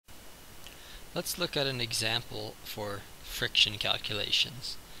Let's look at an example for friction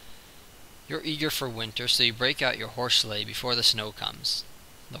calculations. You're eager for winter, so you break out your horse sleigh before the snow comes.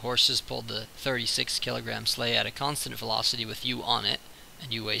 The horses pulled the 36 kilogram sleigh at a constant velocity with you on it,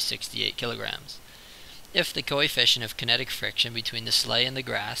 and you weigh 68 kilograms. If the coefficient of kinetic friction between the sleigh and the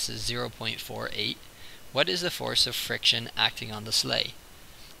grass is 0.48, what is the force of friction acting on the sleigh?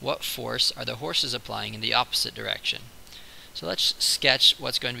 What force are the horses applying in the opposite direction? So let's sketch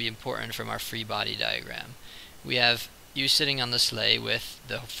what's going to be important from our free body diagram. We have you sitting on the sleigh with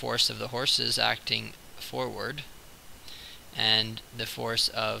the force of the horses acting forward and the force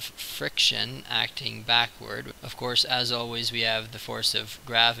of friction acting backward. Of course, as always, we have the force of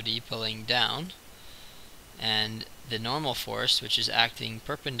gravity pulling down and the normal force, which is acting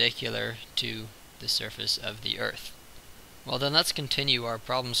perpendicular to the surface of the earth. Well, then let's continue our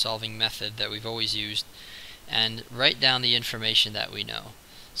problem-solving method that we've always used and write down the information that we know.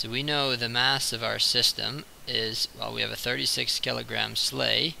 So we know the mass of our system is, well, we have a 36 kilogram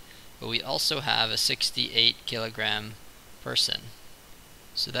sleigh, but we also have a 68 kilogram person.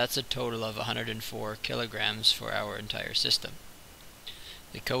 So that's a total of 104 kilograms for our entire system.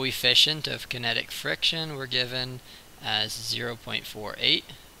 The coefficient of kinetic friction we're given as 0.48.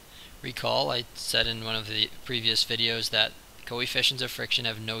 Recall, I said in one of the previous videos that coefficients of friction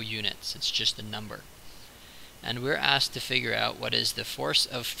have no units, it's just a number. And we're asked to figure out what is the force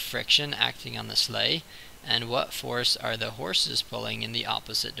of friction acting on the sleigh and what force are the horses pulling in the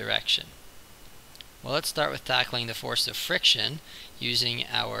opposite direction. Well, let's start with tackling the force of friction using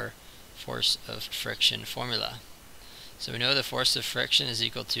our force of friction formula. So we know the force of friction is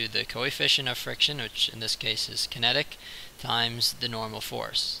equal to the coefficient of friction, which in this case is kinetic, times the normal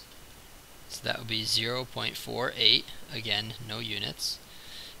force. So that would be 0.48, again, no units,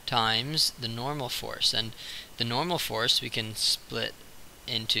 times the normal force. And the normal force we can split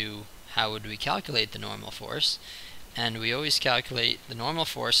into how would we calculate the normal force. And we always calculate the normal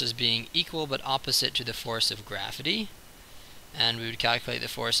force as being equal but opposite to the force of gravity. And we would calculate the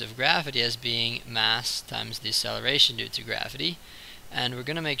force of gravity as being mass times the acceleration due to gravity. And we're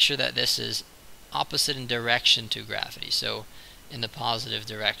going to make sure that this is opposite in direction to gravity, so in the positive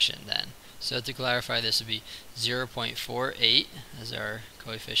direction then. So to clarify, this would be 0.48 as our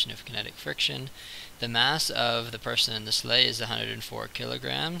coefficient of kinetic friction. The mass of the person in the sleigh is 104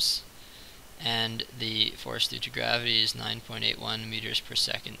 kilograms, and the force due to gravity is 9.81 meters per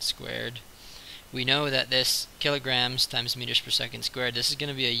second squared. We know that this kilograms times meters per second squared, this is going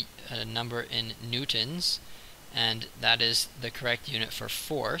to be a number in newtons, and that is the correct unit for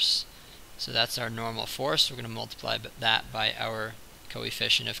force. So that's our normal force. We're going to multiply that by our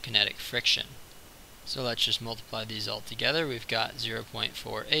coefficient of kinetic friction. So let's just multiply these all together. We've got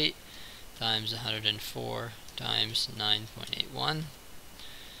 0.48 times 104 times 9.81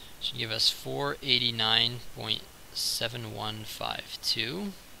 should give us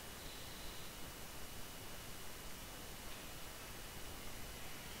 489.7152.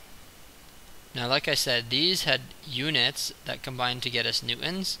 Now, like I said, these had units that combined to get us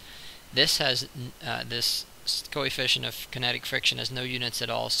newtons. This has this coefficient of kinetic friction has no units at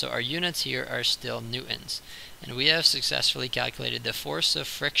all, so our units here are still newtons. And we have successfully calculated the force of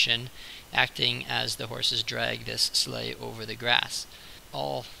friction acting as the horses drag this sleigh over the grass.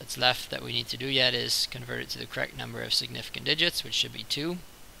 All that's left that we need to do yet is convert it to the correct number of significant digits, which should be 2.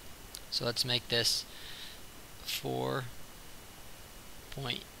 So let's make this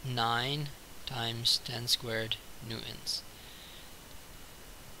 4.9 times 10 squared newtons.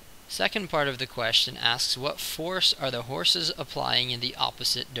 Second part of the question asks, what force are the horses applying in the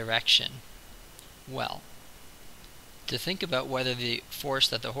opposite direction? Well, to think about whether the force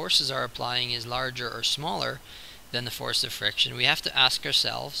that the horses are applying is larger or smaller than the force of friction, we have to ask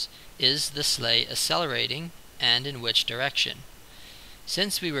ourselves, is the sleigh accelerating, and in which direction?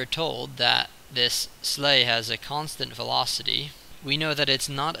 Since we were told that this sleigh has a constant velocity, we know that it's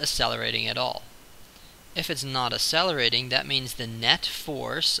not accelerating at all. If it's not accelerating, that means the net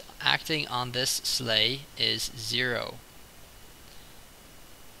force acting on this sleigh is 0.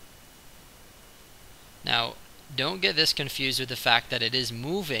 Now, don't get this confused with the fact that it is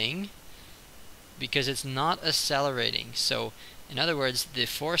moving, because it's not accelerating. So, in other words, the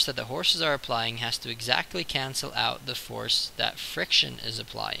force that the horses are applying has to exactly cancel out the force that friction is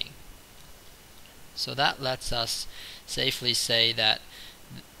applying. So that lets us safely say that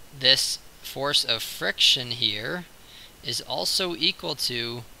this force of friction here is also equal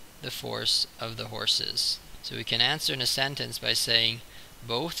to the force of the horses. So we can answer in a sentence by saying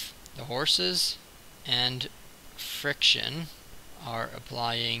both the horses and friction are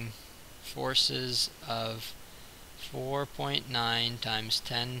applying forces of 4.9 times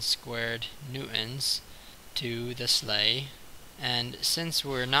 10 squared newtons to the sleigh. And since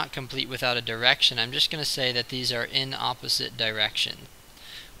we're not complete without a direction, I'm just going to say that these are in opposite directions.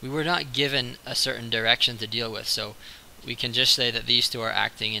 We were not given a certain direction to deal with, so we can just say that these two are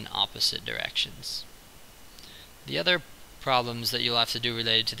acting in opposite directions. The other problems that you'll have to do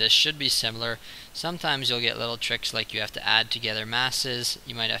related to this should be similar. Sometimes you'll get little tricks like you have to add together masses,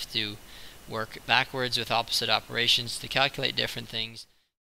 you might have to work backwards with opposite operations to calculate different things.